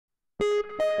Hi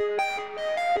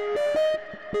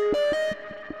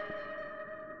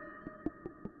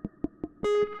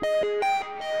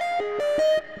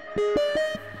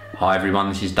everyone,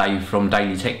 this is Dave from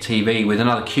DailyTechTV with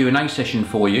another Q&A session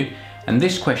for you, and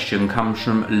this question comes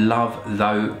from Love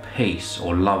Thou Peace,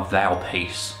 or Love Thou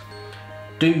Peace.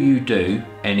 Do you do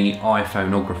any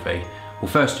iPhoneography?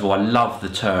 Well, first of all, I love the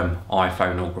term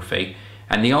iPhoneography,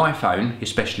 and the iPhone,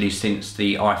 especially since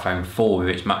the iPhone 4 with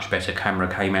its much better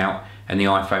camera came out and the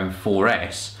iPhone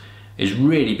 4S, has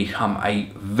really become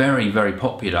a very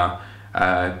popular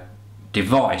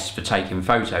device for taking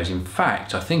photos. In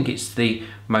fact, I think it's the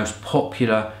most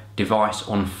popular device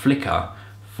on Flickr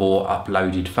for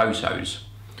uploaded photos.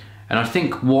 And I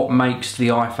think what makes the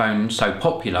iPhone so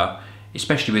popular,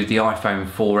 especially with the iPhone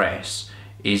 4S,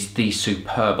 is the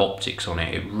superb optics on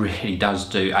it. It really does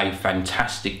do a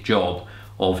fantastic job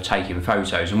of taking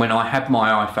photos. And when I had my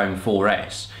iPhone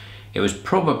 4S, it was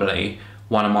probably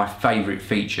one of my favourite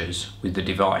features with the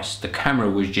device. The camera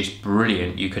was just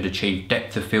brilliant. You could achieve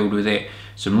depth of field with it,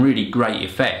 some really great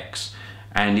effects,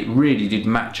 and it really did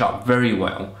match up very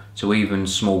well to even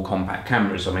small compact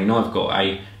cameras. I mean, I've got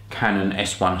a Canon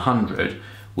S100,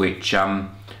 which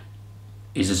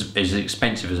is as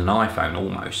expensive as an iPhone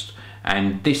almost,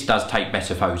 and this does take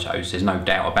better photos, there's no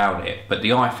doubt about it, but the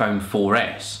iPhone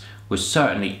 4S was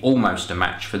certainly almost a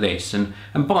match for this, and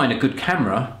buying a good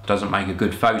camera doesn't make a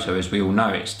good photo, as we all know.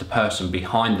 It's the person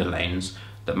behind the lens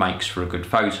that makes for a good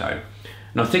photo.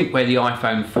 And I think where the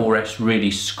iPhone 4S really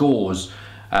scores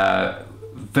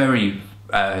very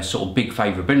sort of big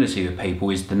favourability with people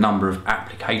is the number of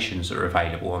applications that are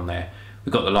available on there.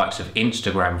 We've got the likes of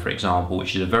Instagram, for example,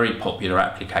 which is a very popular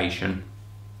application.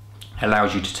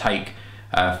 Allows you to take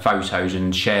photos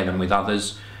and share them with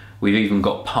others. We've even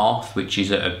got Path, which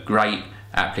is a great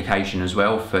application as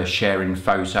well for sharing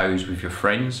photos with your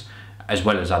friends, as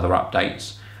well as other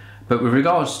updates. But with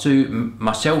regards to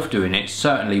myself doing it,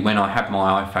 certainly when I had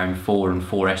my iPhone 4 and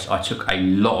 4S, I took a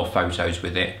lot of photos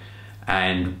with it,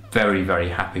 and very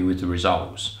happy with the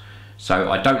results. So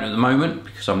I don't at the moment,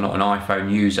 because I'm not an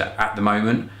iPhone user at the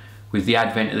moment. With the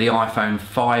advent of the iPhone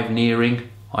 5 nearing,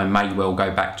 I may well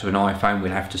go back to an iPhone.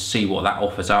 We'll have to see what that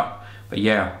offers up. But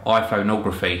yeah,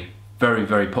 iPhoneography,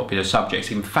 very popular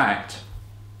subject. In fact,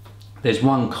 there's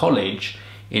one college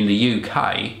in the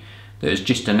UK that has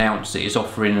just announced that it's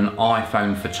offering an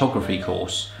iPhone photography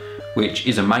course, which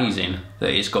is amazing that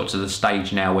it's got to the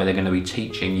stage now where they're going to be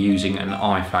teaching using an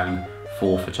iPhone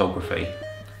for photography.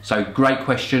 So great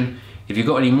question. If you've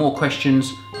got any more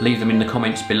questions, leave them in the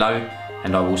comments below,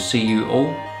 and I will see you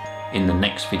all in the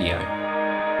next video.